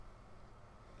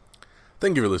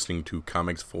Thank you for listening to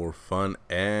Comics for Fun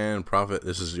and Profit.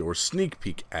 This is your sneak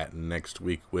peek at next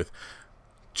week with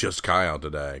just Kyle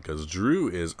today, because Drew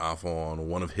is off on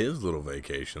one of his little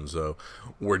vacations, so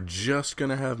we're just going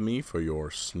to have me for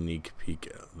your sneak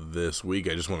peek this week.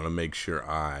 I just wanted to make sure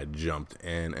I jumped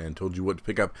in and told you what to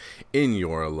pick up in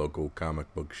your local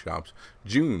comic book shops.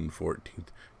 June 14th,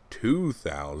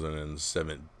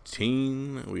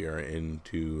 2017. We are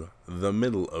into the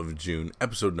middle of June,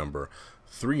 episode number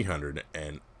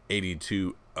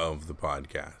 382 of the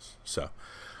podcast. So,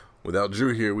 without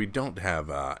Drew here, we don't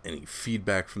have any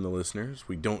feedback from the listeners.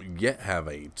 We don't yet have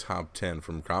a top 10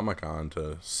 from Comic-Con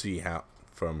to see how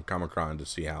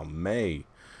May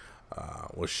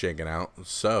was shaken out.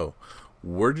 So,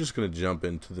 we're just going to jump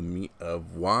into the meat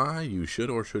of why you should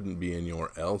or shouldn't be in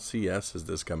your LCSs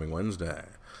this coming Wednesday.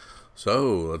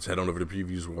 So, let's head on over to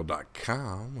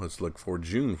previewsworld.com. Let's look for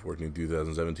June 14,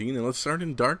 2017, and let's start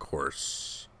in Dark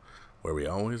Horse, where we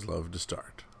always love to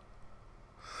start.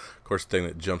 Of course, the thing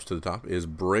that jumps to the top is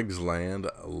Briggs Land,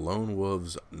 Lone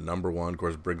Wolves #1. Of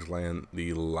course, Briggs Land,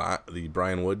 the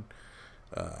Brian Wood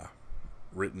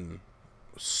written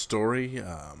story,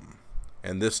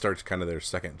 and this starts kind of their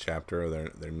second chapter,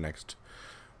 their next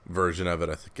version of it.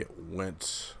 I think it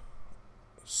went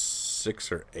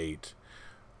 6 or 8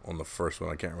 on the first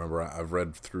one. I can't remember. I've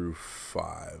read through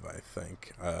 5, I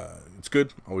think. It's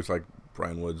good. Always like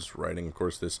Brian Wood's writing. Of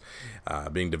course, this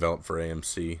being developed for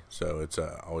AMC, so it's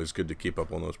always good to keep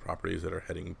up on those properties that are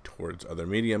heading towards other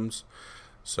mediums.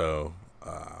 So,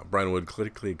 Brian Wood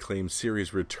critically acclaimed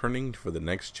series returning for the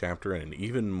next chapter in an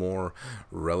even more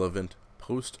relevant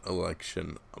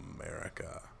post-election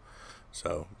America.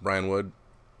 So, Brian Wood,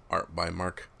 art by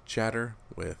Mark Chatter,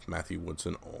 with Matthew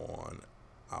Woodson on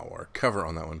our cover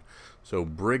on that one. So,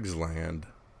 Briggs Land,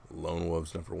 Lone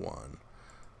Wolves #1.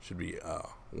 Should be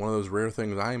one of those rare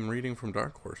things I'm reading from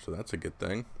Dark Horse, so that's a good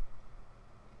thing.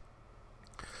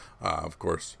 Of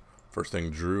course, first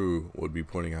thing Drew would be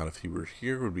pointing out if he were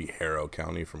here would be Harrow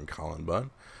County from Colin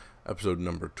Bunn, episode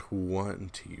number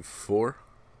 24.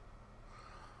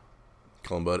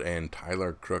 Colin Bunn and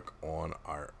Tyler Crook on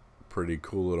our pretty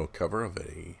cool little cover of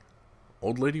a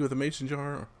old lady with a mason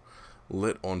jar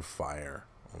lit on fire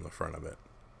on the front of it.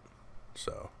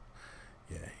 So,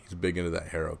 yeah, he's big into that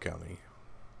Harrow County.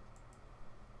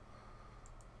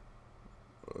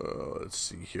 Let's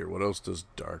see here. What else does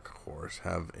Dark Horse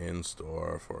have in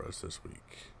store for us this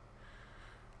week?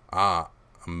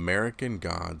 American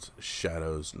Gods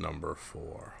Shadows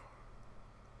 #4.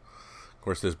 Of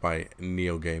course, this is by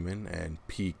Neil Gaiman and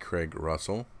P. Craig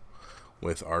Russell,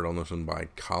 with art on this one by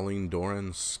Colleen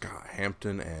Doran, Scott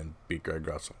Hampton, and B. Craig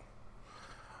Russell.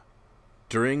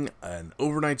 During an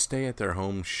overnight stay at their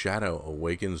home, Shadow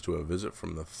awakens to a visit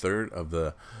from the third of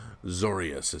the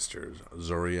Zoria sisters,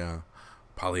 Zoria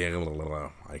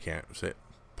Polyankinaka.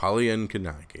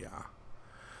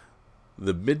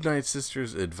 The Midnight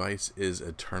Sisters' advice is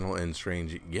eternal and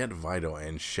strange, yet vital,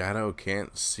 and Shadow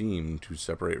can't seem to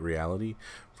separate reality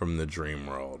from the dream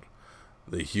world.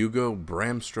 The Hugo,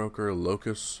 Bram Stoker,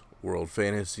 Locust World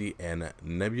Fantasy, and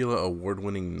Nebula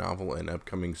award-winning novel and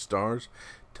upcoming Stars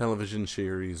television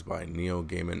series by Neil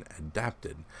Gaiman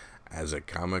adapted as a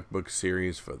comic book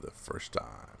series for the first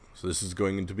time. So this is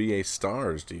going to be a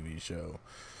Stars TV show.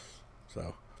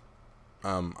 So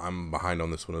I'm behind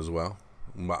on this one as well,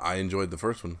 but I enjoyed the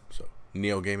first one. So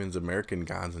Neil Gaiman's American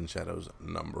Gods and Shadows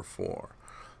 #4.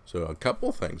 So a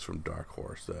couple things from Dark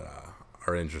Horse that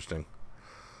are interesting.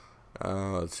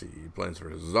 Let's see, Plants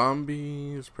vs.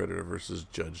 Zombies, Predator vs.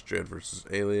 Judge Dredd vs.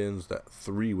 Aliens, that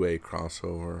 3-way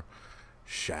crossover,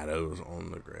 Shadows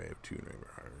on the Grave, 2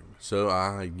 neighborhood. So,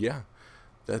 yeah,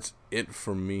 that's it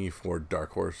for me for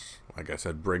Dark Horse. Like I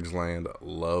said, Briggs Land,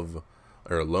 Lone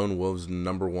Wolves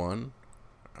 #1,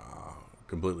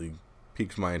 completely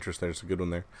piques my interest there. It's a good one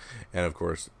there. And, of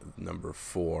course,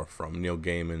 #4 from Neil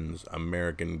Gaiman's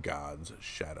American Gods,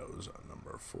 Shadows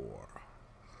 #4.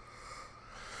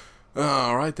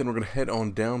 Alright, then we're going to head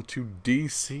on down to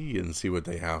DC and see what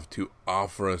they have to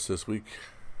offer us this week.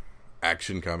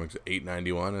 Action Comics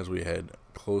 891 as we head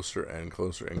closer and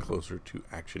closer and closer to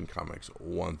Action Comics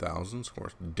 1000. Of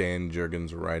course, Dan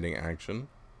Jurgens writing action.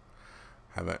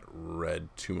 Haven't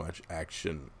read too much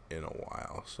action in a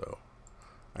while, so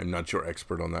I'm not your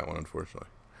expert on that one, unfortunately.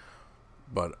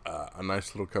 But a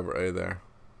nice little cover A there.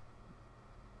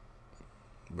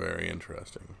 Very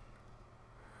interesting.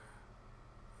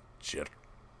 A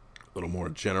little more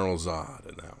General Zod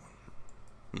in that one.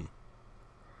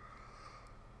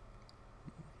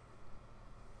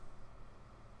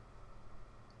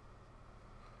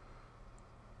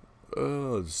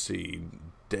 Let's see.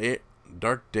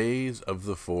 Dark Days of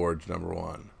the Forge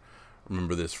 #1.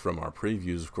 Remember this from our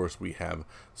previews. Of course, we have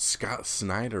Scott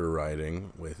Snyder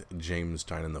writing with James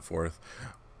Tynion IV,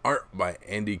 art by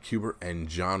Andy Kubert and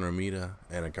John Romita,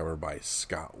 and a cover by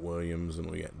Scott Williams, and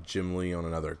we got Jim Lee on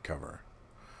another cover.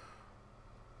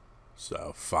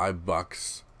 So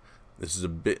 $5. This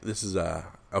is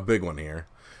a big one here.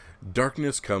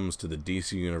 Darkness comes to the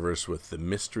DC universe with the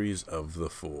mysteries of the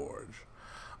Forge.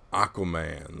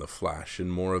 Aquaman, The Flash,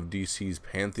 and more of DC's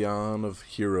pantheon of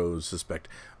heroes suspect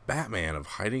Batman of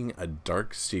hiding a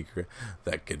dark secret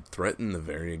that could threaten the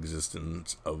very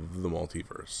existence of the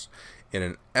multiverse. In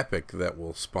an epic that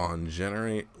will span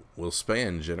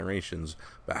generations,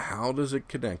 but how does it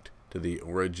connect to the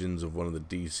origins of one of the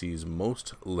DC's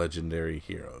most legendary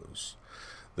heroes?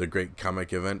 The great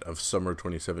comic event of summer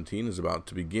 2017 is about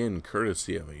to begin,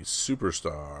 courtesy of a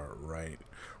superstar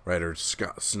writer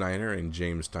Scott Snyder and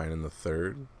James Tynion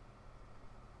III.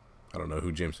 I don't know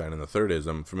who James Tynion III is.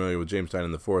 I'm familiar with James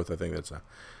Tynion IV. I think that's a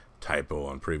typo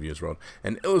on Previous World.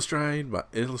 And illustrated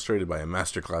by a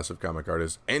masterclass of comic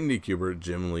artists Andy Kubert,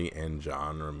 Jim Lee, and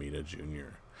John Romita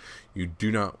Jr. You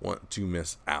do not want to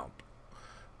miss out.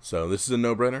 So this is a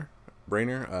no-brainer.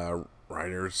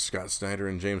 Writers Scott Snyder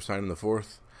and James Tynion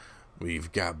IV.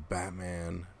 We've got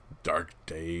Batman, Dark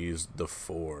Days, The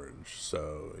Forge.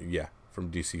 So yeah, from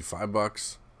DC,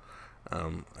 $5.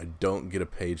 I don't get a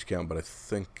page count, but I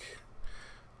think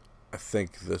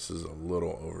this is a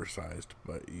little oversized.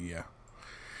 But yeah,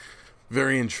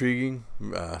 very intriguing.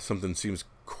 Something seems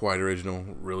quite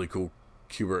original. Really cool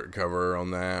Kubert cover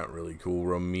on that. Really cool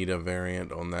Romita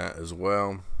variant on that as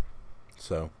well.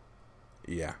 So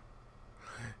yeah,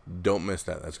 don't miss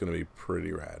that. That's going to be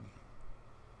pretty rad.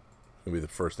 It'll be the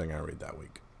first thing I read that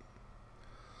week.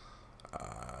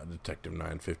 Detective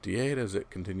 958 as it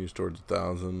continues towards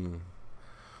 1,000.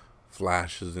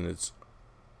 Flash is in its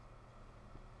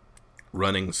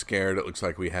running scared. It looks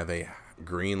like we have a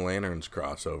Green Lanterns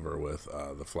crossover with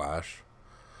the Flash.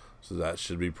 So that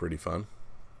should be pretty fun.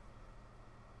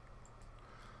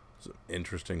 Some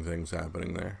interesting things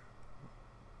happening there.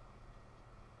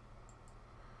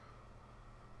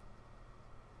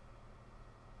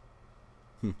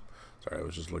 Sorry, I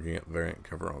was just looking at variant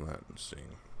cover on that and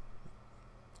seeing.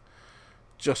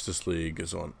 Justice League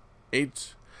is on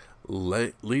 8.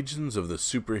 Legions of the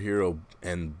Superhero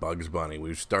and Bugs Bunny.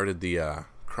 We've started the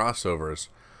crossovers.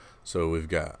 So we've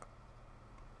got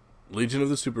Legion of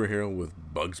the Superhero with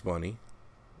Bugs Bunny.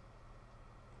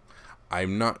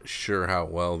 I'm not sure how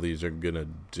well these are going to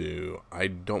do. I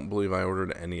don't believe I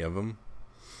ordered any of them.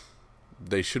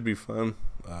 They should be fun.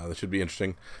 They should be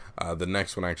interesting. The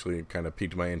next one actually kind of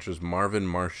piqued my interest.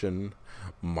 Martian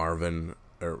Manhunter,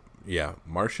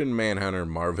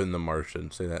 Marvin the Martian.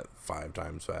 Say that 5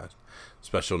 times fast.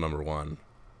 Special number 1.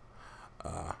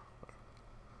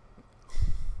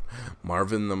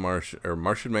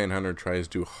 Martian Manhunter tries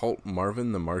to halt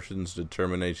Marvin the Martian's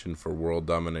determination for world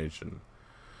domination.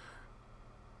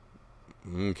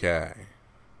 Okay.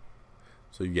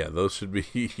 So yeah, those should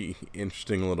be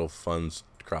interesting little fun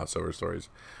crossover stories.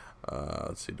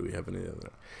 Let's see, do we have any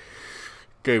other?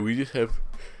 Okay, we just have...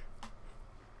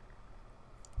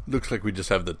 Looks like we just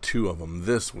have the 2 of them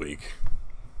this week.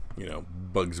 You know,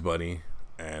 Bugs Bunny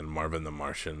and Marvin the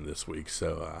Martian this week.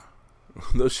 So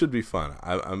those should be fun.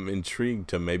 I'm intrigued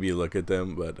to maybe look at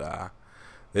them, but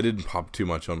they didn't pop too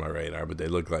much on my radar, but they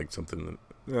look like something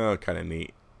kind of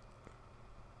neat.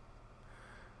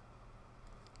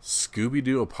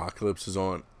 Scooby-Doo Apocalypse is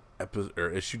on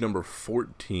issue number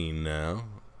 14 now.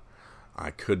 I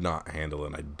could not handle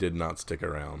it. I did not stick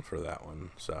around for that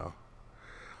one. So,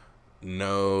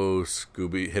 no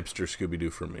hipster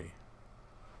Scooby-Doo for me.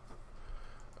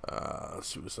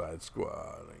 Suicide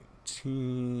Squad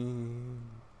 19.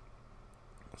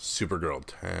 Supergirl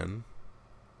 10.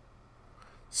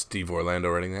 Steve Orlando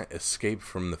writing that. Escape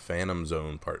from the Phantom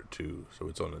Zone Part 2. So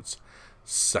it's on its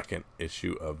second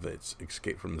issue of its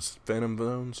Escape from the Phantom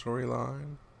Zone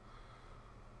storyline.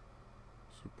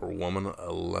 Superwoman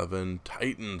 11.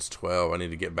 Titans 12. I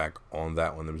need to get back on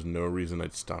that one. There was no reason I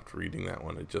stopped reading that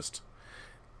one. It just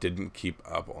didn't keep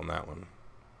up on that one.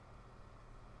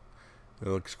 It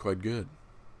looks quite good.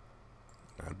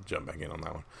 I have to jump back in on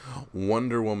that one.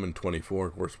 Wonder Woman 24.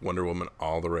 Of course, Wonder Woman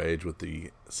all the rage with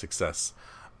the success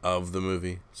of the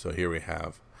movie. So here we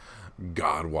have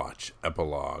Godwatch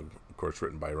Epilogue. Of course,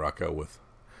 written by Rocco with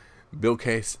Bill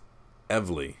Case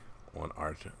Evely on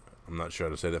art. I'm not sure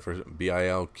how to say that first.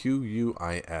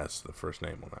 Bilquis, the first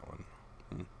name on that one.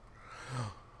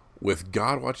 With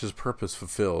Godwatch's purpose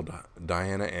fulfilled,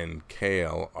 Diana and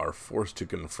Kale are forced to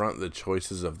confront the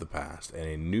choices of the past and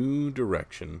a new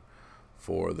direction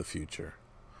for the future.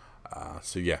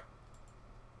 So yeah,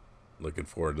 looking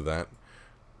forward to that.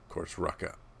 Of course,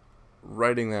 Rucka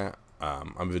writing that.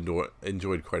 I've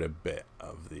enjoyed quite a bit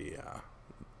of the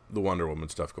Wonder Woman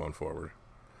stuff going forward.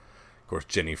 Of course,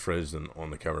 Jenny Frison on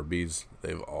the cover beads.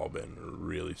 They've all been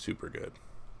really super good.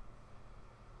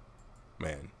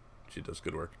 Man, she does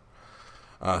good work.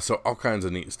 So all kinds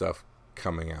of neat stuff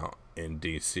coming out in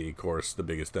DC. Of course, the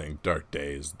biggest thing, Dark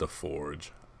Days, The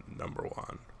Forge,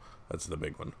 #1. That's the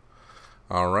big one.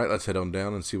 All right, let's head on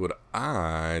down and see what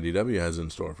IDW has in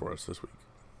store for us this week.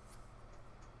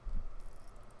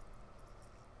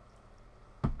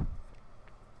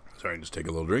 Sorry, just take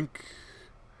a little drink.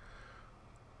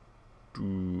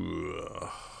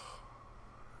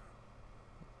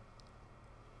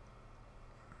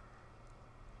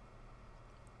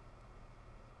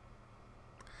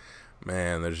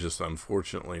 Man, there's just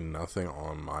unfortunately nothing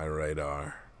on my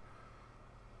radar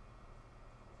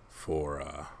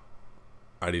for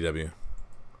IDW.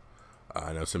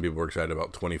 I know some people were excited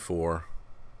about 24,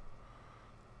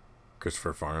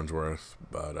 Christopher Farnsworth,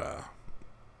 but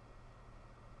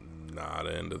not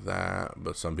into that.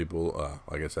 But some people,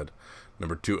 like I said,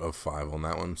 number 2 of 5 on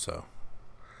that one. So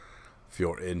if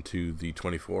you're into the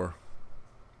 24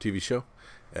 TV show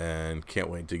and can't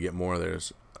wait to get more,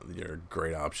 there's your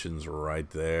great options right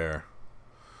there.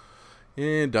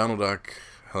 And Donald Duck,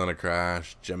 Helena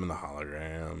Crash, Gem and the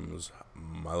Holograms,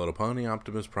 My Little Pony,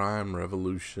 Optimus Prime,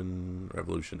 Revolution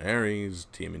Ares,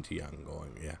 TMNT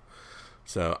ongoing, yeah.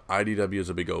 So IDW is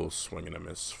a big old swing and a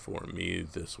miss for me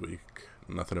this week.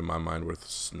 Nothing in my mind worth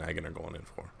snagging or going in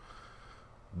for.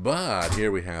 But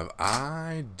here we have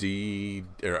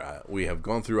we have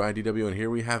gone through IDW, and here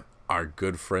we have our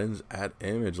good friends at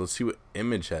Image. Let's see what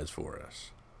Image has for us.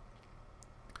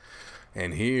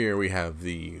 And here we have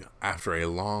after a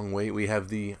long wait, we have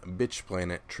the Bitch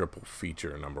Planet triple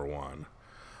feature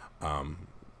 #1.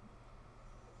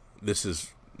 This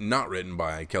is not written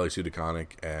by Kelly Sue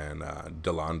DeConnick and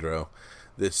Delandro.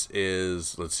 This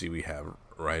is, let's see, we have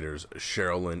writers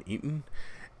Cheryl Lynn Eaton,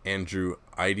 Andrew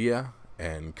Idea,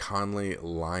 and Conley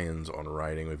Lyons on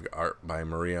writing. We've got art by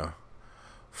Maria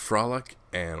Frolic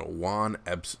and Juan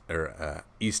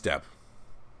Estep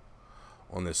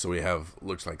on this. So we have,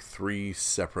 looks like 3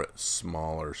 separate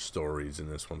smaller stories in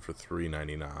this one for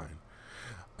 $3.99.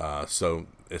 So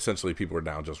essentially people are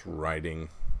now just writing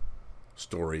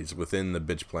stories within the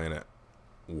Bitch Planet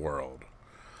world.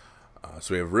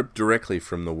 So we have ripped directly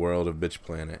from the world of Bitch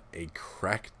Planet. A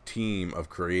crack team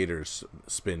of creators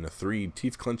spin 3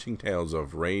 teeth-clenching tales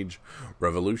of rage,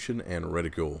 revolution, and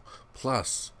ridicule,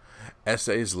 plus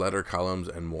essays, letter columns,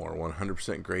 and more.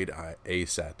 100% grade A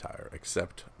satire,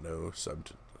 except no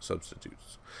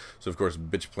substitutes. So, of course,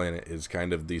 Bitch Planet is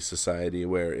kind of the society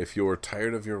where if you're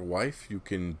tired of your wife, you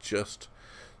can just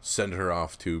send her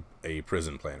off to a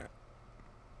prison planet.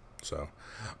 So,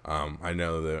 I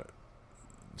know that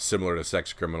similar to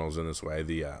Sex Criminals in this way,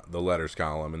 the letters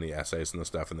column and the essays and the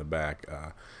stuff in the back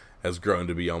has grown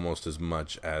to be almost as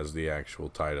much as the actual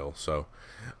title. So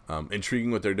intriguing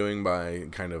what they're doing by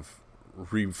kind of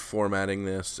reformatting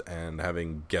this and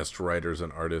having guest writers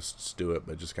and artists do it,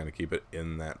 but just kind of keep it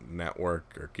in that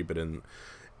network or keep it in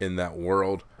that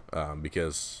world,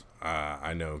 because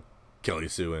I know Kelly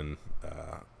Sue and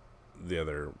the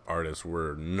other artists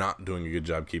were not doing a good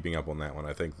job keeping up on that one.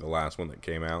 I think the last one that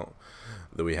came out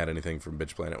that we had anything from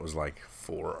Bitch Planet was like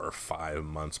 4 or 5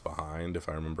 months behind, if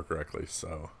I remember correctly.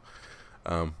 So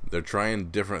they're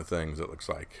trying different things, it looks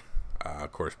like.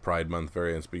 Of course, Pride Month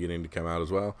variants beginning to come out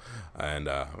as well, and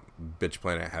Bitch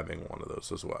Planet having one of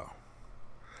those as well.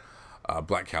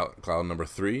 Black Cloud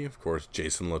 #3, of course,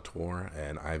 Jason Latour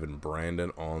and Ivan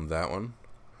Brandon on that one.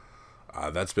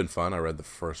 That's been fun. I read the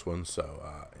first one,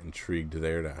 so intrigued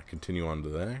there to continue on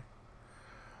today.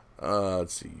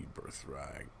 Let's see,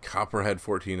 Birthright. Copperhead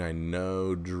 14, I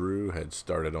know Drew had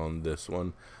started on this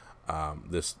one,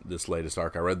 this latest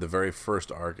arc. I read the very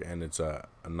first arc, and it's a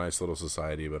nice little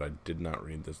society, but I did not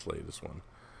read this latest one,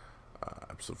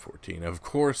 episode 14. Of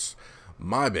course,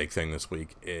 my big thing this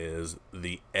week is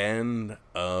the end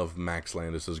of Max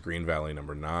Landis' Green Valley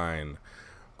 #9.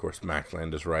 Of course, Max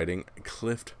Landis writing,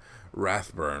 Cliff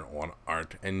Rathburn on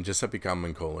art, and Giuseppe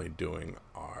Camuncoli doing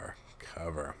our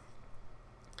cover.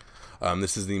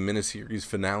 This is the miniseries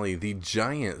finale, the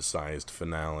giant-sized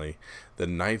finale. The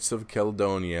Knights of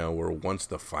Caledonia were once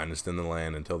the finest in the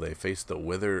land until they faced the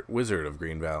Wizard of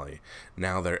Green Valley.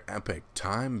 Now their epic,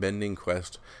 time-bending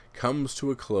quest comes to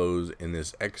a close in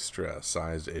this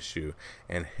extra-sized issue,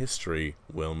 and history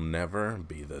will never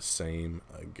be the same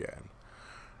again.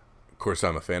 Of course,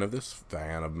 I'm a fan of this,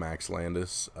 fan of Max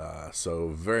Landis, so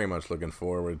very much looking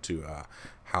forward to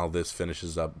how this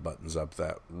finishes up, buttons up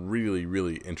that really,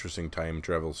 really interesting time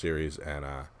travel series, and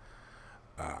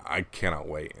I cannot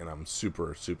wait, and I'm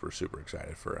super, super, super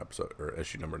excited for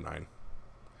issue number 9.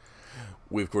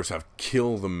 We, of course, have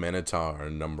Kill the Minotaur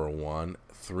number 1,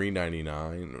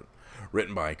 $3.99,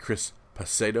 written by Chris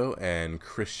Pacedo and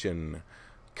Christian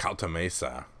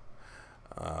Caltamesa.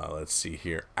 Let's see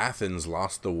here. Athens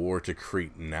lost the war to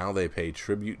Crete. Now they pay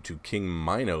tribute to King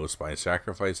Minos by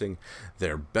sacrificing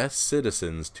their best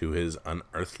citizens to his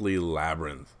unearthly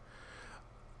labyrinth.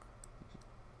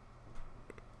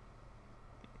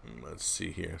 Let's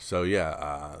see here. So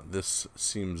yeah, this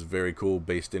seems very cool,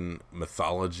 based in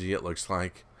mythology, it looks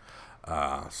like.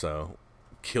 So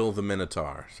Kill the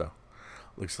Minotaur. So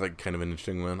looks like kind of an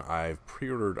interesting one. I've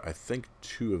pre-ordered, I think,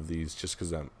 2 of these just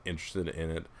because I'm interested in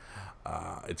it.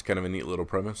 It's kind of a neat little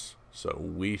premise, so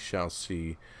we shall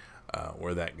see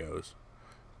where that goes.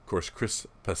 Of course, Chris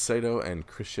Pacedo and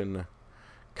Christian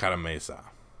Caramesa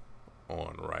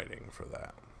on writing for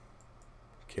that.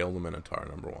 Kill the Minotaur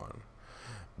number 1.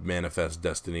 Manifest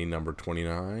Destiny number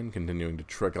 29, continuing to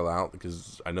trickle out,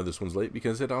 because I know this one's late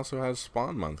because it also has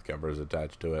Spawn Month covers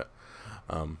attached to it.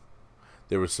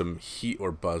 There was some heat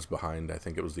or buzz behind, I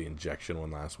think it was the Injection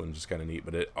one, last one, just kind of neat,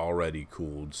 but it already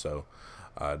cooled, so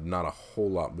not a whole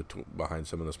lot behind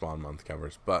some of the Spawn Month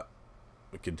covers, but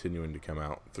continuing to come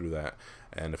out through that.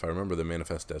 And if I remember, the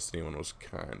Manifest Destiny one was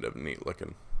kind of neat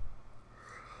looking.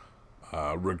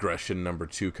 Regression number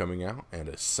 2 coming out, and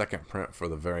a second print for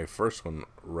the very first one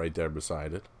right there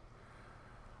beside it.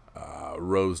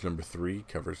 Rose number 3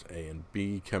 covers A and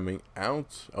B coming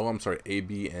out. Oh, I'm sorry, A,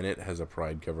 B, and it has a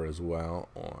Pride cover as well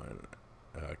on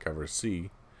cover C.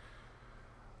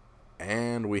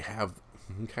 And we have,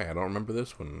 okay, I don't remember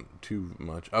this one too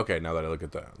much. Okay, now that I look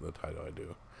at the title, I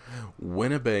do.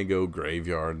 Winnebago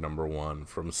Graveyard number 1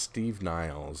 from Steve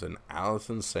Niles and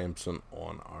Allison Sampson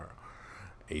on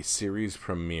a series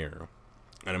premiere.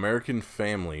 An American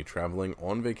family traveling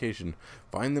on vacation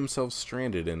find themselves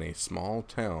stranded in a small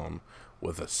town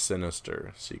with a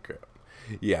sinister secret.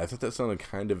 Yeah, I thought that sounded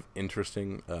kind of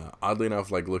interesting. Oddly enough,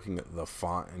 like looking at the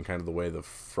font and kind of the way the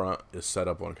front is set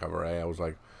up on cover A, I was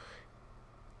like,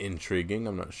 intriguing.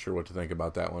 I'm not sure what to think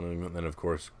about that one. And then, of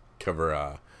course,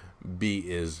 cover B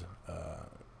is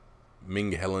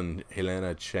Ming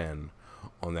Helena Chen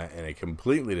on that, and a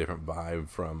completely different vibe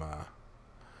from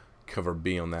cover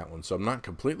B on that one. So I'm not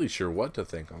completely sure what to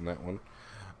think on that one.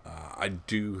 I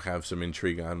do have some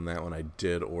intrigue on that one. I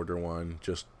did order one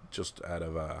just out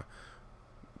of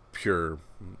pure,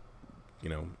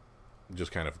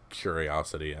 just kind of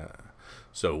curiosity.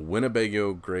 So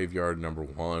Winnebago Graveyard number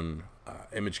 1,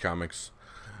 Image Comics.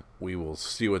 We will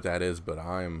see what that is, but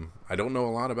I don't know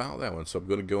a lot about that one, so I'm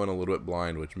going to go in a little bit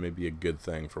blind, which may be a good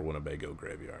thing for Winnebago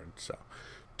Graveyard. So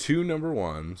 2 number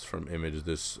 1s from Image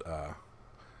this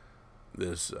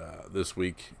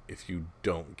week, if you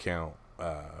don't count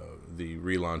the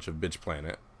relaunch of Bitch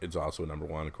Planet. It's also number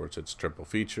 1. Of course, it's triple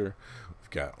feature.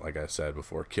 We've got, like I said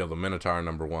before, Kill the Minotaur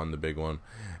number 1, the big one,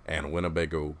 and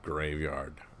Winnebago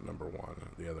Graveyard number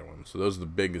 1, the other one. So those are the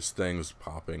biggest things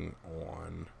popping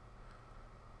on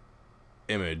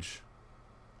Image.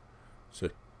 So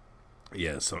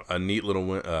yeah, so a neat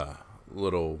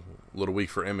little week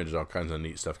for Image. All kinds of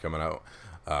neat stuff coming out.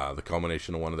 The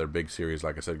culmination of one of their big series,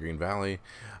 like I said, Green Valley,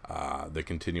 the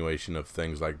continuation of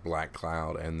things like Black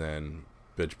Cloud, and then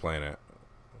Bitch Planet,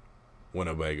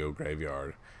 Winnebago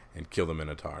Graveyard, and Kill the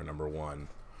Minotaur number 1.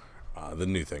 The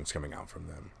new things coming out from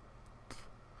them.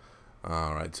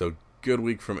 Alright, so good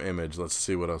week from Image. Let's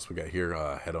see what else we got here.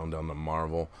 Head on down to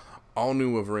Marvel. All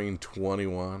new Wolverine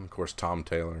 21, of course, Tom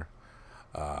Taylor.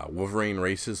 Wolverine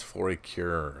races for a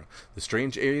cure. The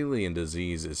strange alien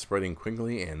disease is spreading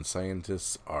quickly, and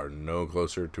scientists are no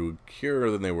closer to a cure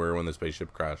than they were when the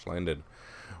spaceship crash landed.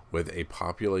 With a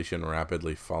population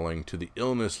rapidly falling to the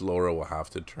illness, Laura will have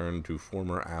to turn to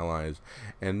former allies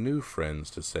and new friends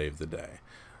to save the day.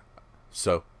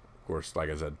 So, of course, like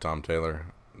I said, Tom Taylor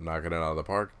knocking it out of the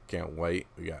park. Can't wait.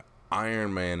 We got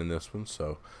Iron Man in this one,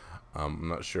 so I'm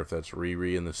not sure if that's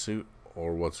Riri in the suit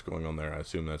or what's going on there. I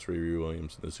assume that's Riri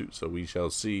Williams in the suit, so we shall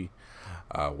see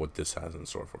what this has in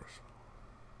store for us.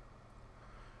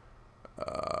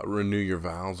 Renew Your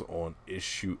Vows on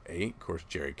issue 8. Of course,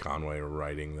 Jerry Conway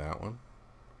writing that one.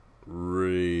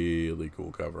 Really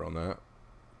cool cover on that.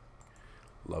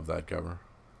 Love that cover.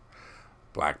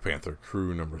 Black Panther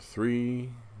Crew number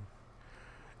 3.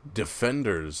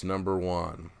 Defenders number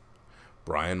 1.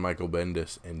 Brian Michael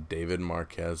Bendis and David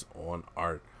Marquez on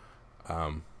art.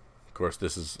 Of course,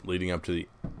 this is leading up to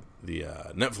the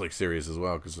Netflix series as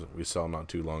well, because we saw not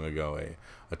too long ago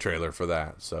a trailer for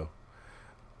that. So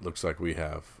looks like we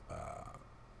have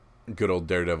good old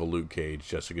Daredevil, Luke Cage,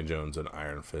 Jessica Jones, and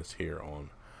Iron Fist here on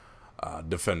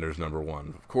Defenders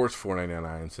 #1. Of course,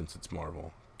 $4.99 since it's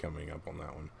Marvel coming up on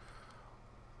that one.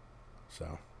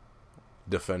 So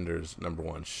Defenders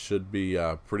 #1 should be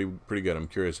pretty good. I'm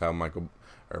curious how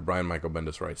Brian Michael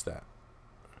Bendis writes that.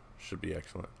 Should be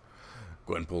excellent.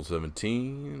 Gwenpool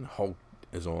 17. Hulk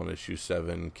is on issue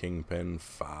 7. Kingpin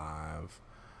 5.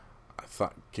 I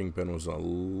thought Kingpin was a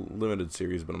limited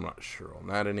series, but I'm not sure on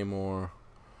that anymore.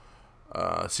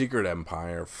 Secret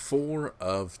Empire 4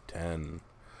 of 10.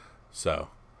 So,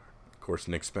 of course,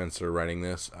 Nick Spencer writing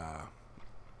this.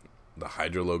 The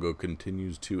Hydra logo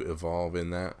continues to evolve in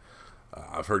that.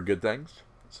 I've heard good things,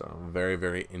 so I'm very,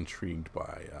 very intrigued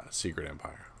by Secret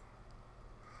Empire.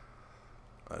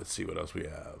 Let's see what else we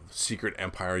have. Secret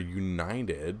Empire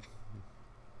United.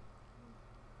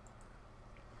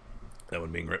 That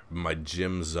one being written by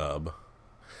Jim Zub.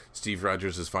 Steve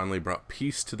Rogers has finally brought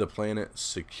peace to the planet,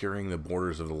 securing the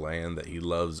borders of the land that he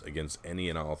loves against any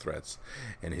and all threats,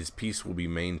 and his peace will be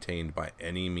maintained by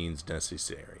any means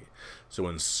necessary. So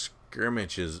when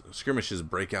skirmishes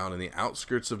break out in the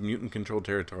outskirts of mutant-controlled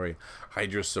territory,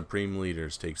 Hydra's supreme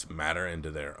leaders takes matter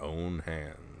into their own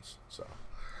hands. So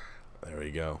there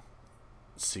we go.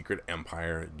 Secret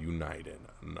Empire United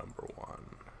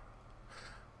 #1.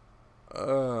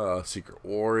 Secret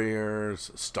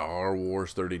Warriors, Star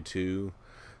Wars 32,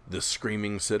 The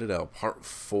Screaming Citadel, Part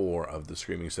 4 of The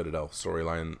Screaming Citadel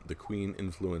storyline. The Queen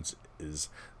influence is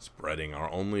spreading.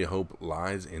 Our only hope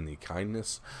lies in the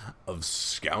kindness of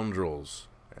scoundrels.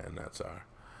 And that's of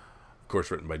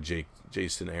course, written by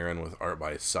Jason Aaron with art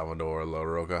by Salvador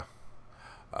Larroca.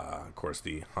 Of course,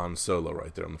 the Han Solo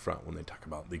right there on the front when they talk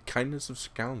about the kindness of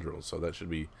scoundrels. So that should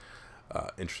be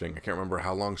interesting. I can't remember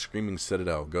how long Screaming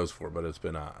Citadel goes for, but it's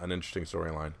been an interesting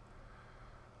storyline.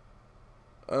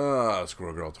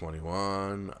 Squirrel Girl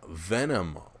 21.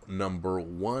 Venom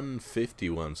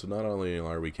 #151. So not only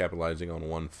are we capitalizing on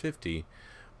 150,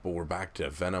 but we're back to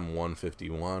Venom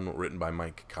 151, written by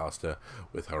Mike Costa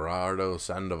with Gerardo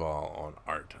Sandoval on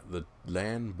art. The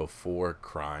Land Before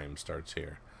Crime starts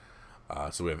here.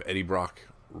 So we have Eddie Brock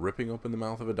ripping open the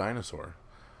mouth of a dinosaur.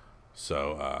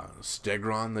 So,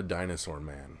 Stegron the Dinosaur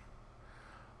Man.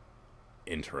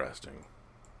 Interesting.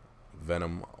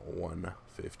 Venom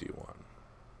 151.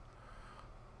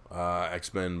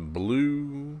 X-Men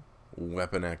Blue,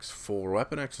 Weapon X 4.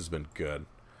 Weapon X has been good.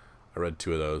 I read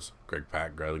 2 of those. Greg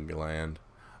Pak, Greg Land.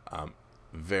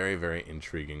 Very, very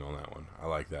intriguing on that one. I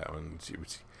like that one. You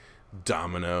see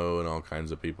Domino and all kinds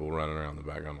of people running around the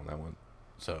background on that one.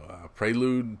 So,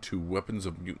 Prelude to Weapons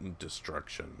of Mutant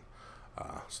Destruction.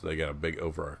 So they got a big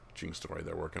overarching story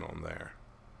they're working on there.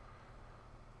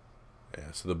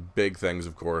 Yeah, so the big things,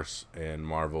 of course, in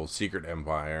Marvel, Secret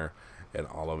Empire and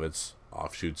all of its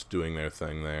offshoots doing their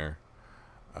thing there.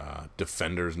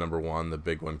 Defenders #1, the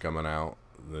big one coming out,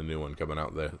 the new one coming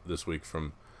out this week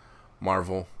from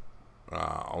Marvel.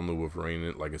 On the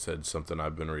Wolverine, like I said, something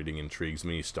I've been reading intrigues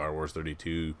me. Star Wars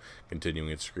 32 continuing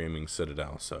its Screaming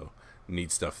Citadel, so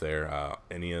neat stuff there.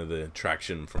 Any of the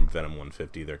traction from Venom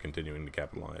 150 they're continuing to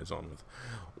capitalize on with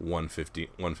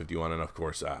 151, and of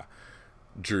course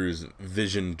Drew's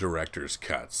Vision Director's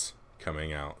Cuts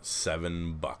coming out,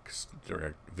 $7.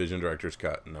 Vision Director's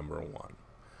Cut #1.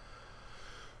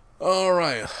 All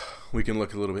right, we can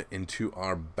look a little bit into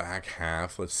our back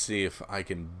half. Let's see if I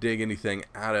can dig anything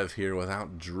out of here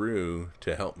without Drew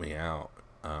to help me out.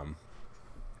 Of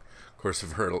course,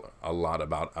 I've heard a lot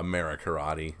about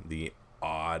Amerikarate, the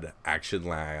Odd Action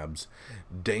Labs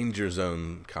Danger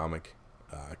Zone comic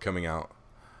coming out.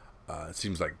 It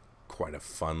seems like quite a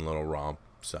fun little romp.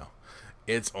 So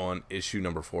it's on issue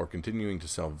 #4, continuing to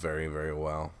sell very, very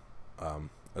well.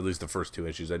 At least the first 2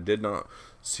 issues. I did not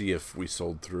see if we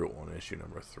sold through on issue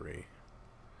 #3.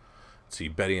 Let's see,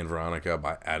 Betty and Veronica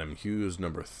by Adam Hughes,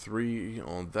 #3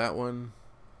 on that one.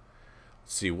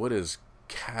 Let's see, what is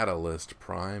Catalyst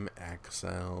Prime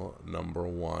XL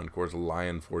 #1? Of course,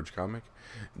 Lion Forge comic.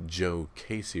 Joe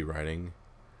Casey writing.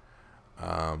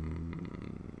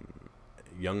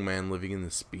 Young man living in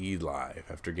the speed life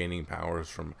after gaining powers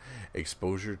from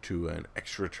exposure to an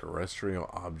extraterrestrial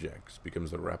object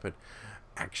becomes a rapid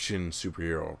action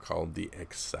superhero called the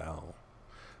Excel.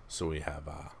 So we have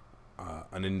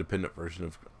an independent version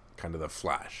of kind of the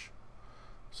Flash.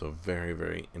 So very,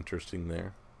 very interesting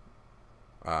there.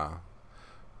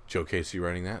 Joe Casey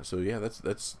writing that. So yeah,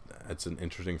 that's an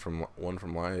interesting one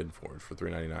from Lion Forge for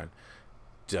 $3.99.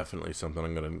 Definitely something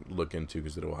I'm going to look into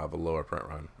because it will have a lower print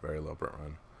run, very low print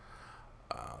run.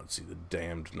 Let's see, The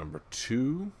Damned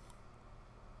 #2.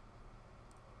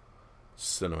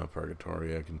 Cinema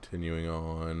Purgatoria, continuing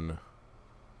on.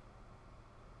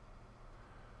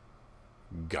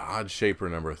 God Shaper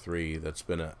number 3. That's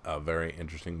been a very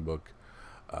interesting book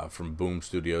from Boom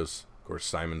Studios. Of course,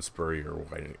 Simon Spurrier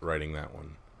writing that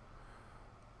one.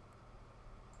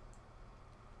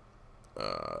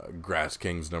 Grass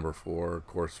Kings number 4. Of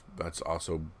course, that's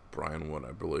also Brian Wood,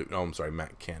 I believe. No, I'm sorry,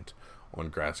 Matt Kent on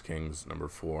Grass Kings number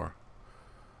 4.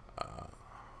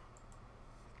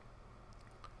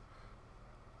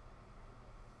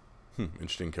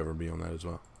 Interesting cover B on that as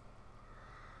well.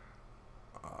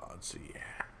 Let's see.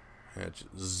 Hatch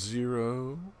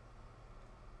 0.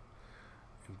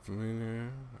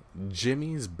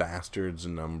 Jimmy's Bastards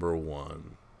number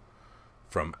 1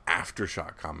 from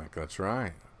Aftershock comic. That's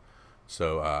right.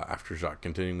 So Aftershock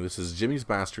continuing. This is Jimmy's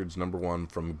Bastards number 1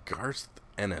 from Garth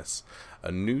Ennis,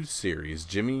 a new series.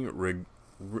 Jimmy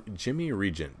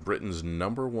Regent, Britain's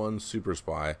number 1 super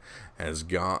spy, has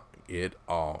got it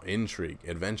all: intrigue,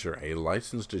 adventure, a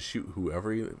license to shoot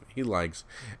whoever he likes,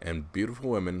 and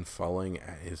beautiful women falling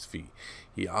at his feet.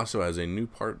 He also has a new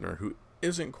partner who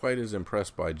isn't quite as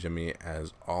impressed by Jimmy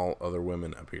as all other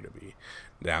women appear to be.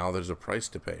 Now there's a price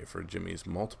to pay for Jimmy's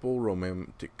multiple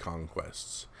romantic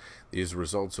conquests, these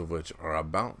results of which are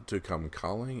about to come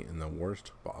calling in the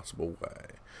worst possible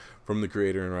way. From the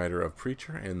creator and writer of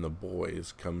Preacher and The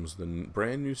Boys comes the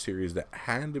brand new series that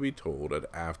had to be told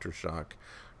at Aftershock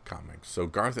Comics. So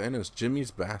Garth Ennis, Jimmy's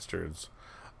Bastards,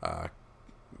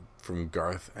 from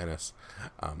Garth Ennis.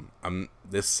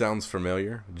 This sounds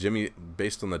familiar. Jimmy,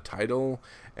 based on the title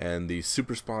and the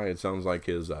super spy, it sounds like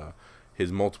his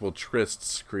multiple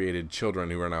trysts created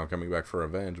children who are now coming back for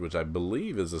revenge, which I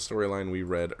believe is a storyline we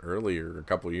read earlier a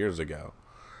couple years ago.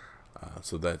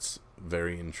 So that's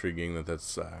very intriguing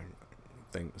that's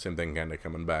same thing kind of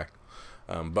coming back.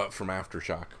 But from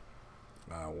Aftershock,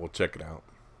 we'll check it out.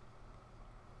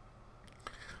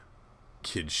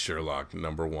 Kid Sherlock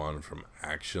number 1 from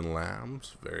Action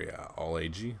Labs, very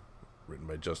all-agey, written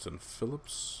by Justin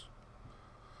Phillips.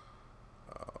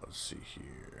 Let's see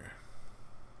here.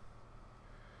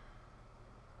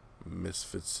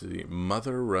 Misfit City,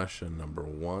 Mother Russia number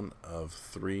 1 of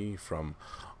 3 from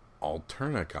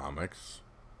Alterna Comics.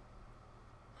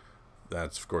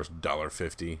 That's of course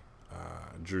 $1.50.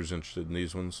 Drew's interested in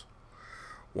these ones.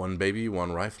 One baby,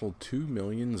 one rifle, 2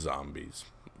 million zombies.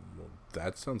 Well,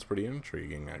 that sounds pretty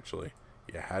intriguing, actually.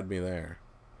 You had me there.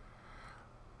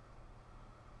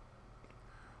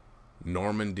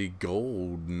 Normandy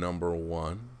Gold number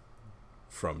 1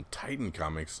 from Titan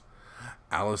Comics,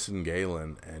 Allison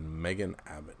Galen and Megan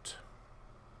Abbott.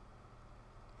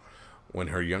 When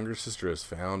her younger sister is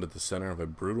found at the center of a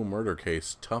brutal murder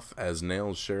case, tough as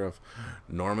nails sheriff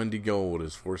Normandy Gold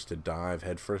is forced to dive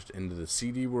headfirst into the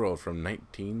seedy world from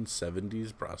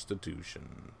 1970s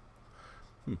prostitution.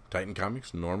 Titan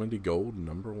Comics, Normandy Gold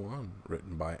number 1,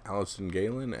 written by Allison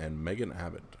Galen and Megan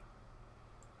Abbott.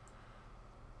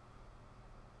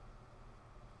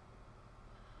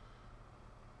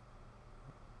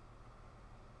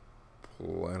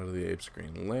 Planet of the Apes,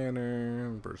 Green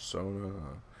Lantern, Persona,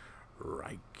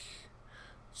 Reich,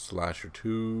 Slasher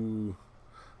 2,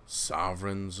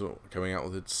 Sovereigns coming out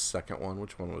with its second one.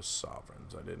 Which one was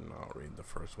Sovereigns? I did not read the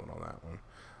first one on that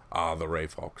one. The Ray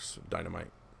Fawkes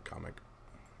Dynamite comic.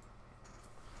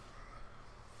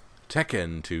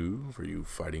 Tekken 2 for you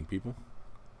fighting people.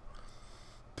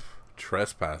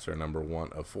 Trespasser number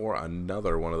 1 of 4,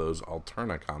 another one of those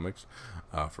Alterna comics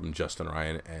from Justin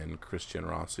Ryan and Christian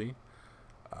Rossi.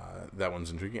 That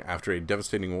one's intriguing. After a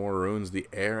devastating war ruins the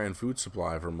air and food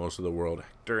supply for most of the world,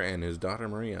 Hector and his daughter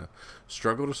Maria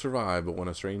struggle to survive, but when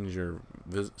a strange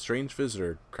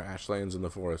visitor crash lands in the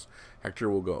forest, Hector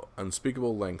will go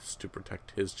unspeakable lengths to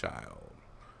protect his child.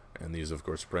 And these, of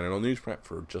course, printed on newsprint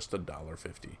for just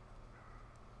 $1.50.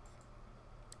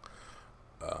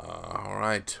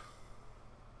 Alright.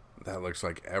 That looks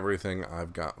like everything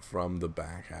I've got from the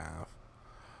back half.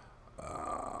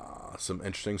 Some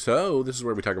interesting. So this is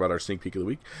where we talk about our sneak peek of the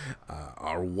week,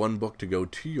 our one book to go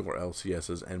to your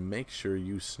LCSs and make sure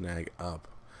you snag up.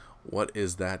 What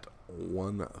is that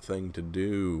one thing to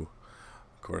do?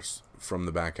 Of course, from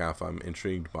the back half, I'm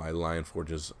intrigued by Lion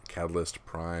Forge's Catalyst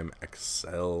Prime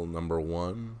XL number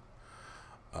 1.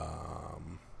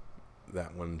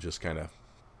 That one just kind of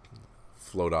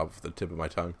flowed off the tip of my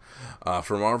tongue.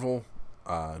 For Marvel,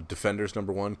 Defenders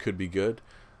number 1 could be good.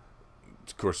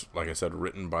 Of course, like I said,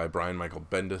 written by Brian Michael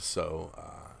Bendis, so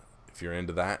if you're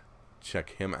into that,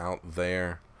 check him out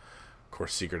there. Of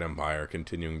course, Secret Empire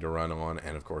continuing to run on,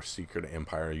 and of course, Secret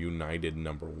Empire United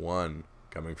number 1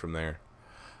 coming from there.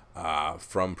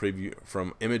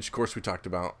 From Image, of course, we talked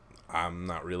about. I'm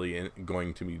not really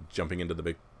going to be jumping into the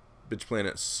big Bitch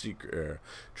Planet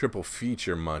triple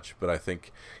feature much, but I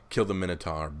think Kill the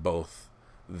Minotaur, both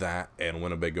that and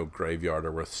Winnebago Graveyard,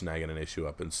 are worth snagging an issue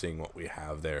up and seeing what we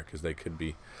have there, because they could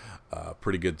be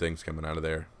pretty good things coming out of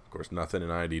there. Of course, nothing in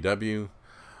IDW.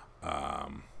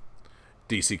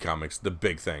 DC Comics, the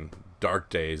big thing, Dark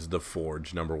Days, The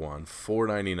Forge, #1,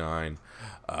 $4.99.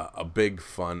 A big,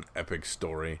 fun, epic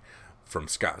story from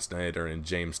Scott Snyder and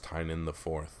James Tynion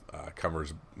IV.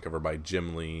 Cover by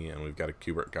Jim Lee, and we've got a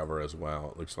Kubert cover as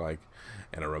well, it looks like,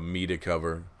 and a Romita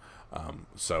cover.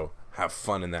 So have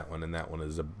fun in that one, and that one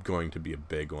is going to be a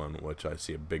big one, which I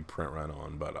see a big print run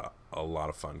on, but a lot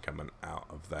of fun coming out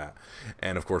of that.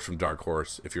 And of course from Dark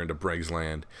Horse, if you're into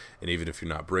Briggsland, and even if you're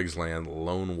not Briggsland,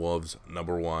 Lone Wolves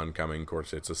 #1 coming. Of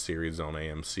course, it's a series on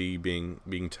AMC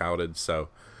being touted, so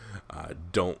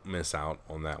don't miss out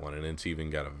on that one. And it's even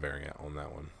got a variant on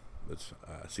that one that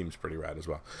seems pretty rad as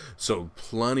well. So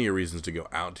plenty of reasons to go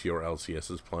out to your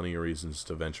LCSs, plenty of reasons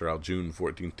to venture out June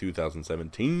 14th,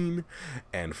 2017,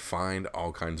 and find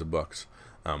all kinds of books.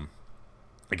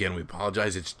 Again, we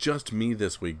apologize. It's just me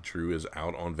this week. Drew is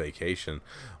out on vacation,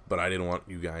 but I didn't want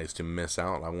you guys to miss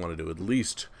out. I wanted to at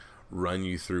least run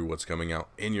you through what's coming out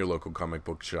in your local comic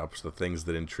book shops, the things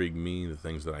that intrigue me, the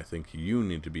things that I think you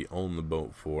need to be on the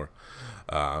boat for.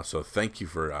 So thank you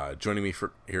for joining me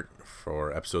here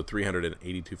for episode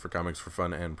 382 for Comics for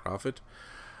Fun and Profit.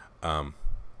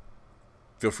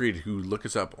 Feel free to look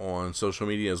us up on social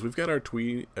medias. We've got our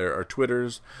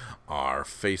Twitters, our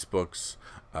Facebooks,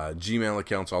 Gmail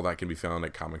accounts. All that can be found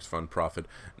at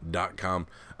comicsfunprofit.com.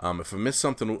 If I missed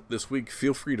something this week,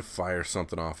 feel free to fire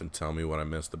something off and tell me what I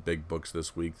missed. The big books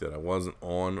this week that I wasn't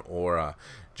on, or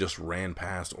just ran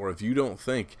past. Or if you don't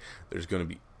think there's going to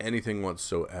be anything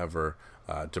whatsoever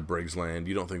to Briggsland,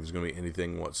 you don't think there's going to be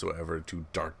anything whatsoever to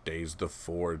Dark Days, The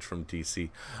Forge from DC,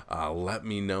 let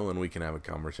me know and we can have a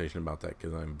conversation about that,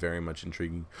 because I'm very much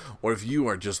intriguing. Or if you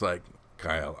are just like,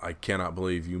 Kyle, I cannot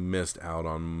believe you missed out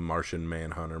on Martian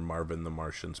Manhunter, Marvin the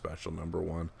Martian special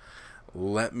 #1,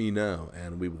 let me know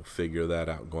and we will figure that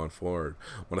out going forward.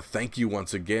 I want to thank you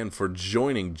once again for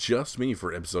joining just me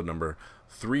for episode number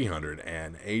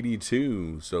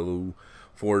 382. So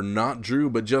for not Drew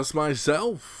but just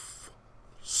myself,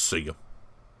 see ya.